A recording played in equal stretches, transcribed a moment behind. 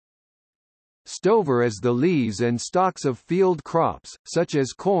Stover is the leaves and stalks of field crops, such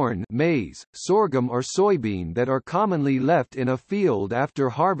as corn, maize, sorghum or soybean that are commonly left in a field after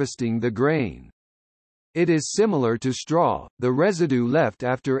harvesting the grain. It is similar to straw, the residue left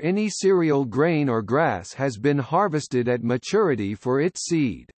after any cereal grain or grass has been harvested at maturity for its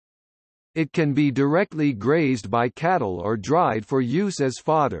seed. It can be directly grazed by cattle or dried for use as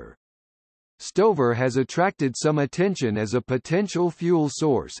fodder. Stover has attracted some attention as a potential fuel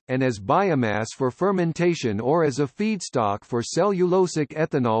source, and as biomass for fermentation or as a feedstock for cellulosic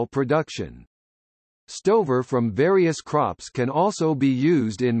ethanol production. Stover from various crops can also be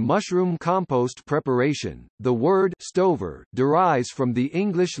used in mushroom compost preparation. The word stover derives from the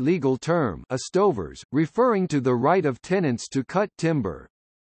English legal term a stovers, referring to the right of tenants to cut timber.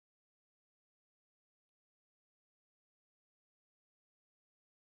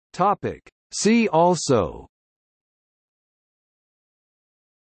 Topic. See also: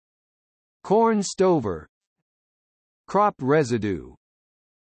 corn stover, crop residue.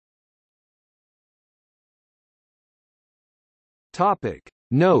 Topic.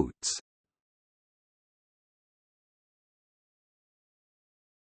 Notes.